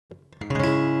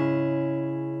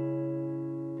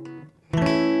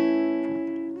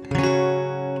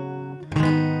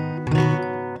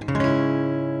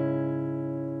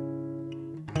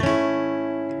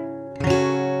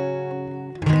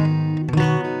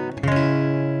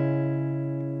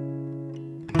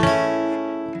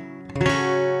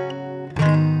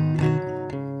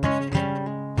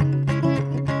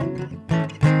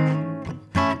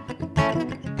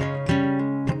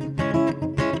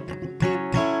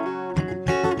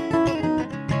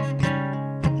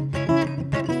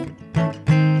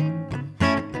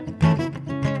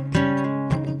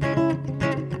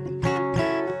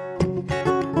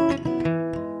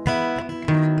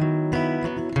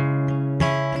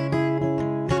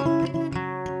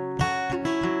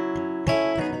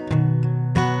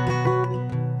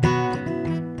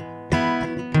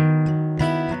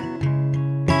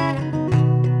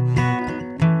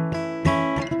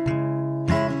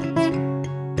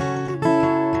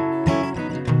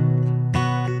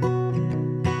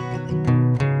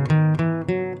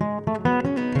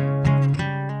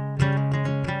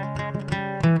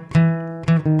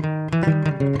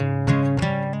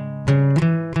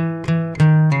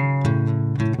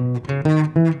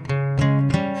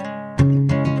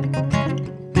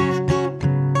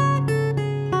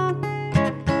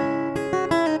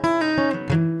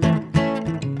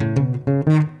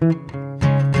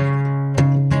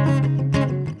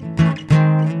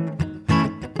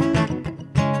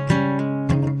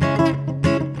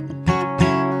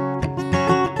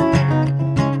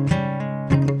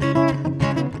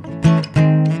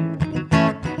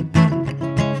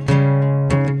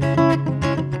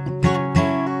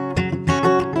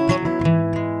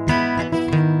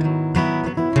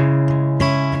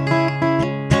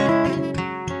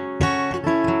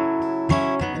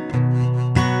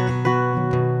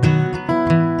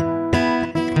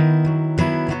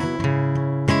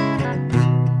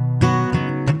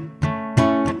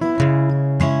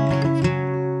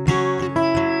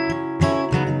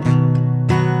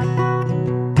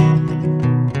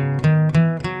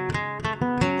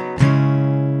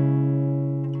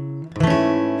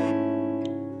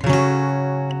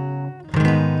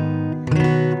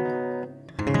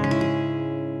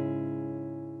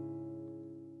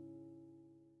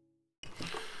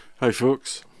Hi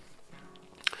folks,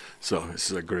 so this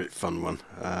is a great fun one,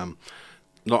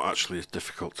 not actually as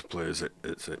difficult to play as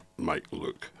it might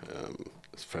look.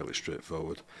 It's fairly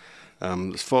straightforward.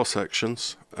 There's 4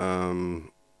 sections, intro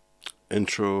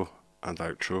and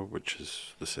outro, which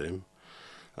is the same,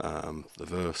 the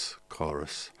verse,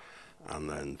 chorus,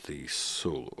 and then the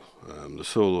solo. The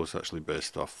solo is actually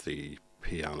based off the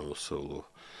piano solo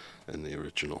in the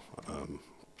original.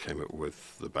 Came up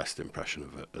with the best impression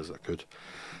of it as I could.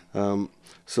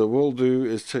 So what we'll do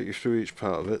is take you through each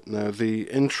part of it. Now the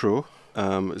intro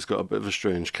has got a bit of a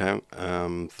strange count.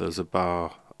 There's a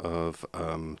bar of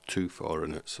 2/4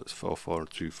 in it, so it's 4/4 and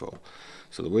 2/4.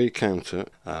 So the way you count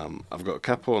it, I've got a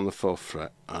capo on the 4th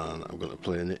fret, and I'm going to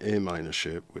play an A minor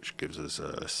shape, which gives us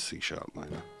a C sharp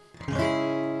minor.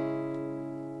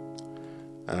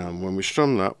 When we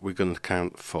strum that, we're going to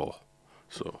count 4.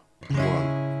 So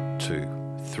 1, 2,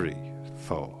 3,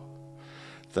 4.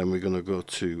 Then we're going to go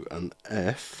to an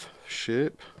F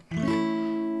shape,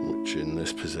 which in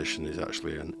this position is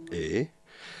actually an A.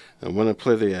 And when I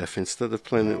play the F, instead of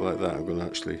playing it like that, I'm going to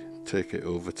actually take it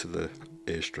over to the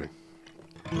A string.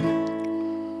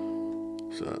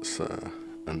 So that's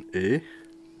an A.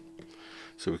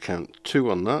 So we count 2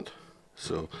 on that.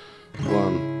 So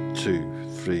 1, 2,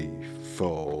 3,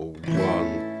 4,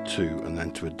 1, 2, and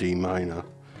then to a D minor.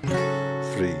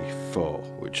 3, 4,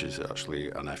 which is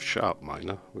actually an F sharp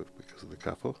minor because of the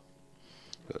capo,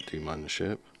 that D minor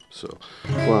shape. So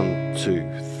 1, 2,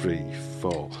 3,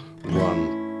 4,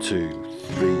 1, 2,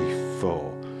 3,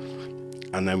 4,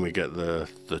 and then we get the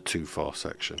 2/4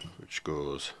 section, which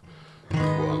goes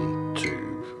 1,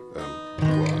 2,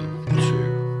 1,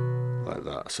 2, like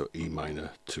that. So E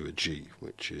minor to a G,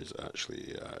 which is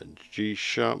actually a G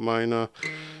sharp minor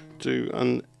to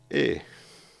an A.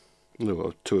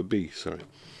 No, to a B, sorry.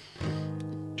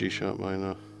 G sharp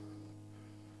minor,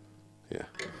 yeah,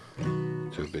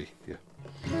 to a B, yeah.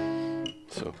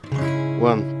 So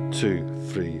 1, 2,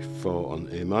 3, 4 on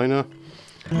A minor,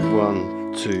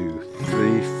 1, 2,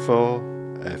 3, 4,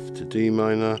 F to D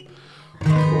minor,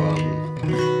 1,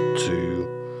 2,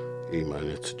 E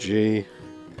minor to G,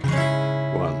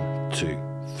 1, 2,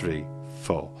 3,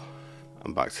 4,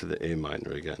 and back to the A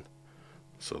minor again.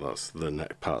 So that's the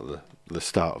next part of the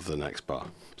start of the next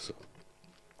bar. So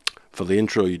for the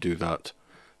intro, you do that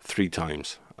 3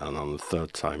 times, and on the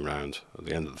 3rd time round, at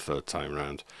the end of the 3rd time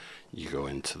round, you go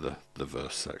into the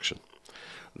verse section.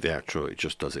 The outro, it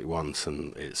just does it once,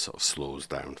 and it sort of slows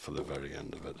down for the very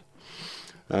end of it.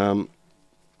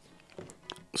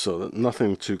 So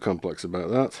nothing too complex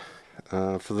about that.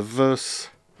 For the verse,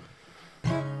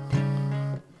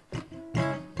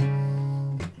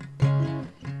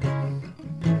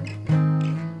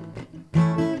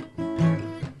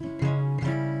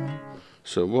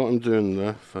 so what I'm doing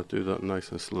there, if I do that nice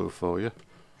and slow for you,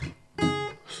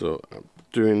 so I'm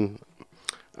doing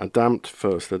a damped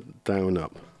first, a down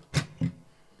up,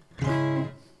 and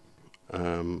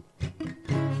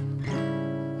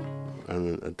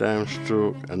then a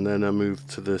downstroke, and then I move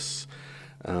to this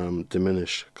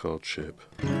diminished chord shape.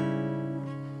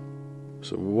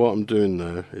 So what I'm doing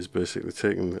there is basically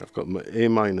taking, I've got my A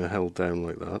minor held down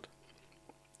like that.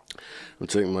 I'm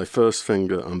taking my first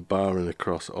finger and barring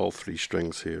across all 3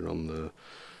 strings here on the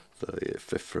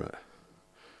 5th fret,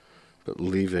 but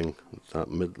leaving that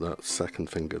 2nd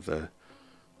finger there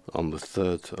on the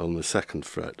 2nd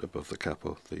fret above the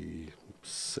capo, the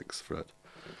 6th fret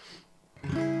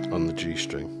on the G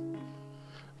string.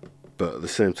 But at the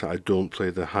same time, I don't play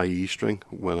the high E string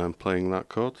when I'm playing that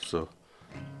chord. So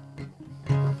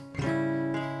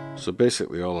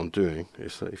basically, all I'm doing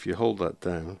is that if you hold that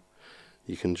down,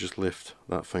 you can just lift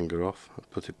that finger off and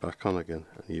put it back on again,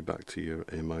 and you're back to your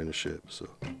A minor shape. So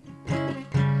I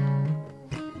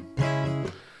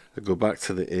go back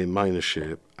to the A minor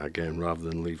shape again rather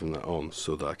than leaving that on,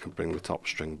 so that I can bring the top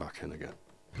string back in again.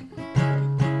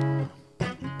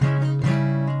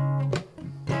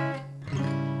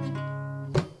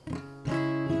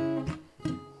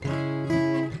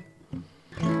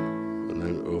 And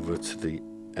then over to the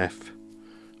F,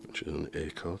 which is an A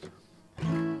chord.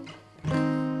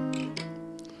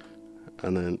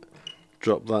 And then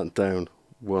drop that down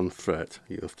 1 fret.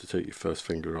 You have to take your first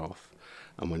finger off,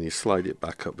 and when you slide it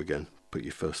back up again, put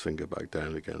your first finger back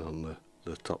down again on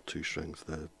the top 2 strings,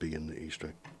 the B and the E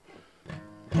string.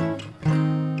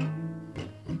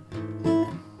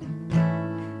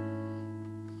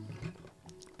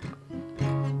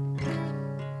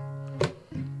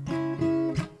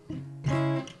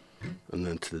 And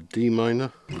then to the D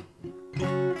minor.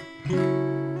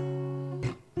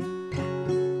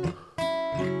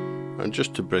 And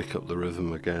just to break up the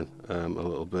rhythm again a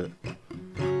little bit,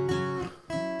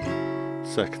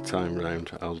 Second time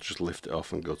round I'll just lift it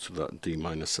off and go to that D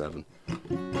minor 7.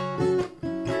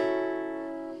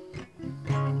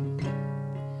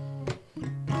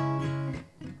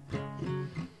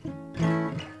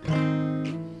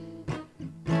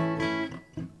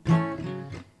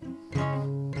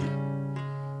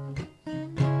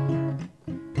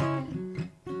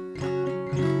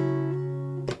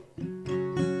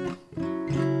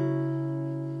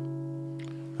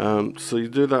 So you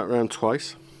do that round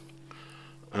twice,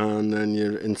 and then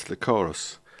you're into the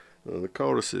chorus. Now the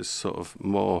chorus is sort of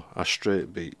more a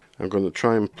straight beat. I'm going to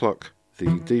try and pluck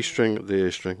the D string, the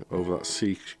A string over that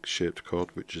C-shaped chord,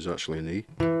 which is actually an E,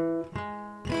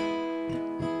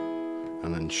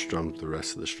 and then strum the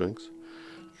rest of the strings.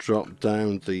 Drop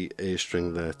down the A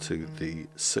string there to the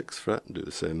 6th fret and do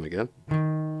the same again,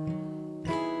 and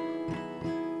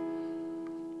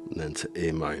then to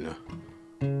A minor.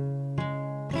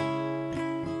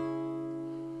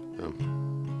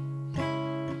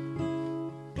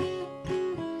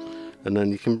 And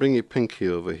then you can bring your pinky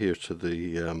over here to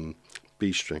the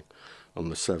B string on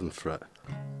the 7th fret.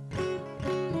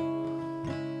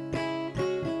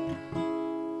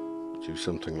 Do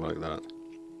something like that.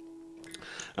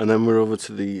 And then we're over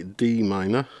to the D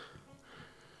minor.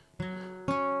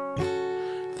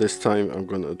 This time I'm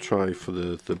going to try for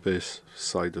the bass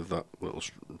side of that little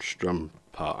strum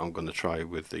part, I'm going to try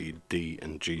with the D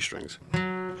and G strings.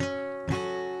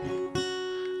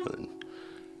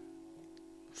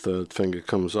 Third finger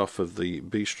comes off of the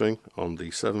B string on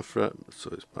the 7th fret, so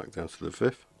it's back down to the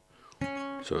 5th.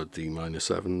 So a D minor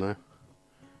 7 now.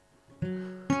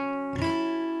 And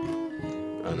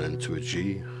then to a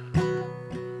G.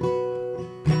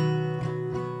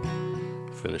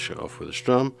 Finish it off with a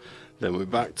strum. Then we're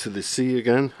back to the C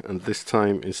again, and this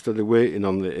time instead of waiting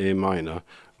on the A minor,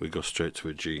 we go straight to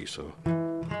a G. So.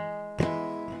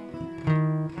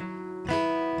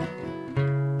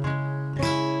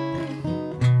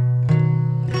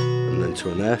 To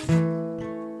an F,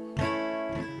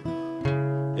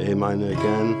 A minor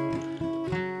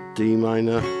again, D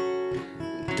minor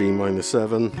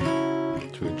 7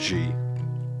 to a G,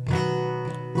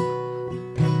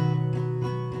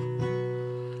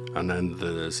 and then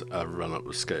there's a run up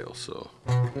the scale. So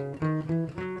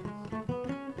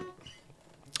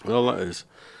all that is,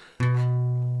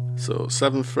 so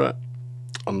 7th fret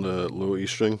on the low E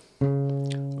string,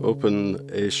 open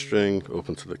A string,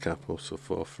 open to the capo, so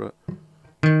 4th fret.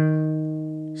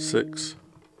 6,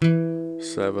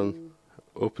 7,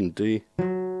 open D,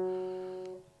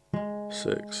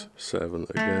 6, 7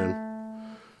 again,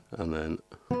 and then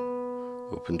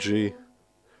open G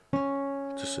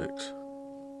to 6,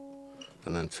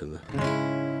 and then to the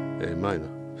A minor.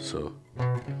 So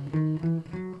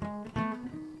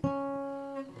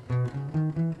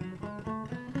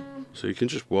you can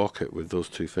just walk it with those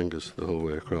two fingers the whole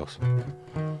way across.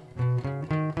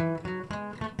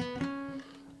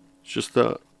 It's just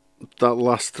that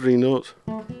last 3 notes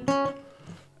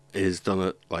is done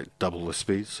at like double the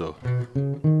speed, so.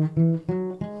 And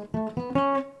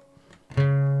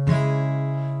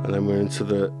then we're into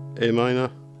the A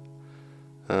minor,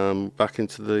 back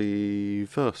into the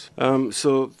verse.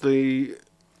 So the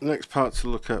next part to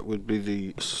look at would be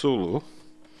the solo.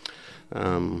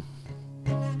 So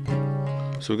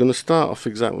we're going to start off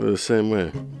exactly the same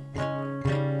way.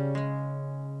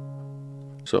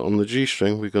 So on the G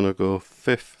string we're going to go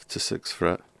 5th to 6th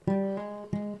fret,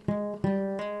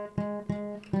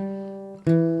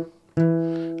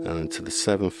 and then to the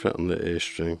 7th fret on the A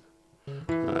string,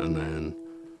 and then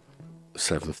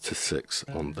 7th to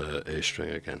 6th on the A string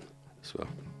again as well.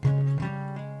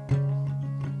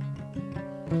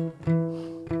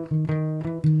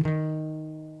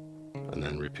 And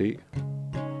then repeat,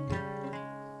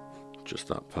 just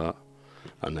that part,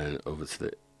 and then over to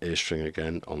the A string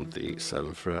again on the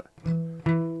 7th fret,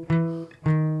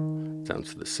 down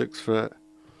to the 6th fret,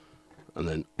 and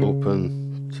then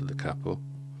open to the capo,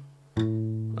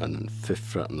 and then 5th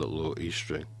fret on the low E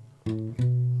string,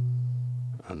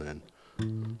 and then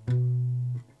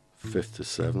 5th to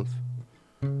 7th,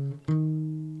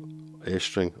 A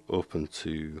string open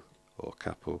to, or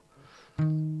capo,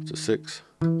 to 6,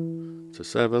 to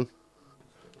 7,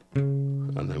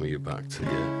 and then we're back to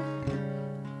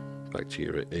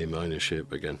your A minor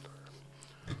shape again.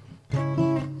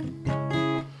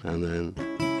 And then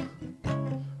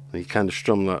you kind of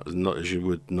strum that not as you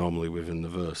would normally within the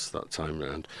verse that time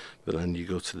round, but then you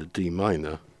go to the D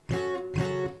minor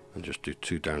and just do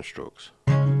 2 downstrokes.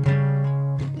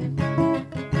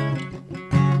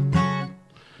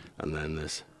 And then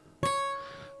there's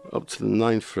up to the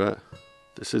 9th fret,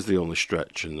 This is the only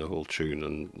stretch in the whole tune,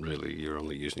 and really you're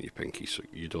only using your pinky, so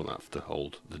you don't have to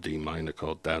hold the D minor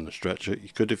chord down and stretch it. You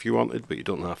could if you wanted, but you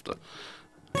don't have to.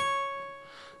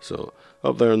 So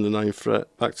up there on the 9th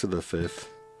fret, back to the 5th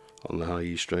on the high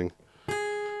E string,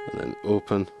 and then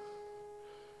open,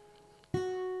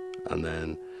 and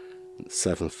then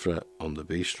 7th fret on the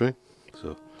B string.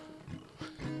 So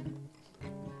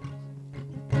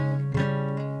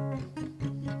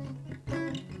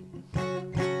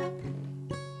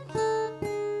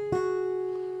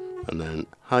and then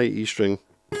high E string,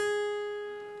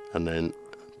 and then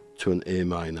to an A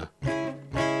minor,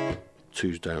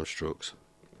 2 downstrokes,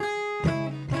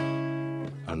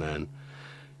 and then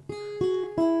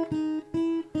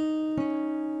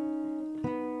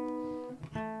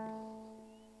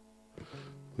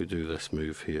we do this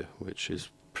move here, which is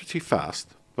pretty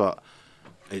fast, but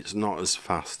it's not as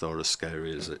fast or as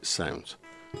scary as it sounds.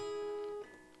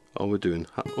 All we're doing,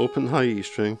 open high E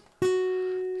string,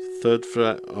 3rd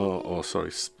fret, or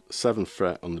sorry, 7th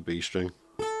fret on the B string,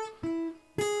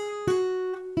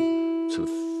 to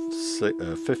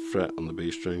the 5th fret on the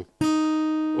B string,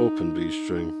 open B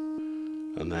string,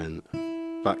 and then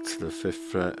back to the 5th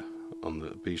fret on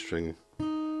the B string,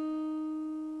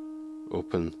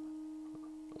 open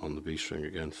on the B string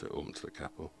again, so open to the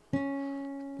capo,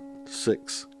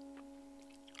 6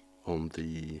 on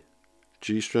the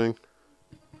G string,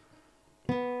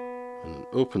 and then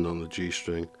open on the G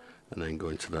string, and then go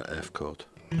into that F chord.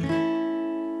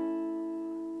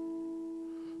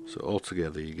 So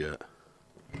altogether you get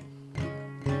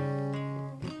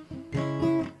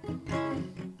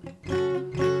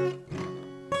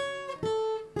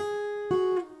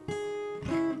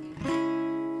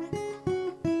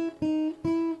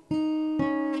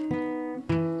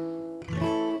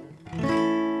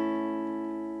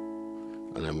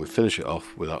we finish it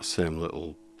off with that same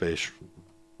little bass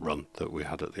run that we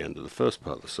had at the end of the first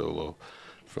part of the solo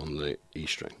from the E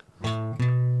string.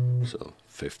 So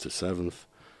 5th to 7th,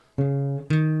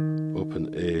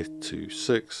 open A to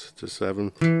 6 to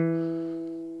 7,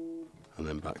 and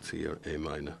then back to your A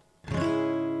minor.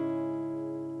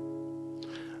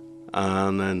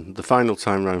 And then the final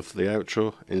time round for the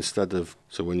outro,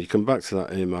 so when you come back to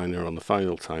that A minor on the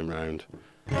final time round,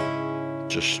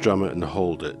 just strum it and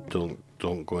hold it,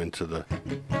 don't go into the,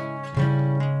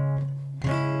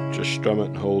 just strum it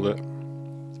and hold it,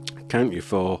 count your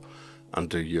 4 and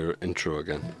do your intro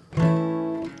again.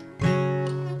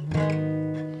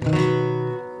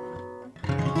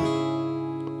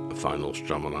 A final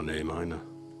strum on an A minor.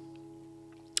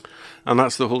 And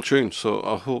that's the whole tune, so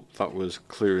I hope that was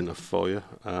clear enough for you.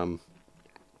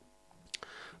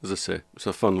 As I say, it's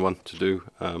a fun one to do.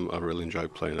 I really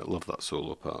enjoyed playing it. Love that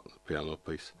solo part, the piano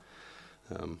piece.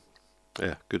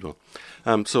 Yeah, good one.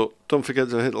 So don't forget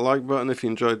to hit the like button if you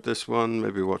enjoyed this one.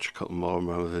 Maybe watch a couple more of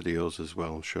my videos as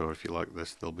well. I'm sure if you like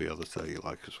this, there'll be others that you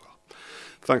like as well.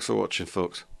 Thanks for watching,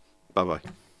 folks. Bye bye.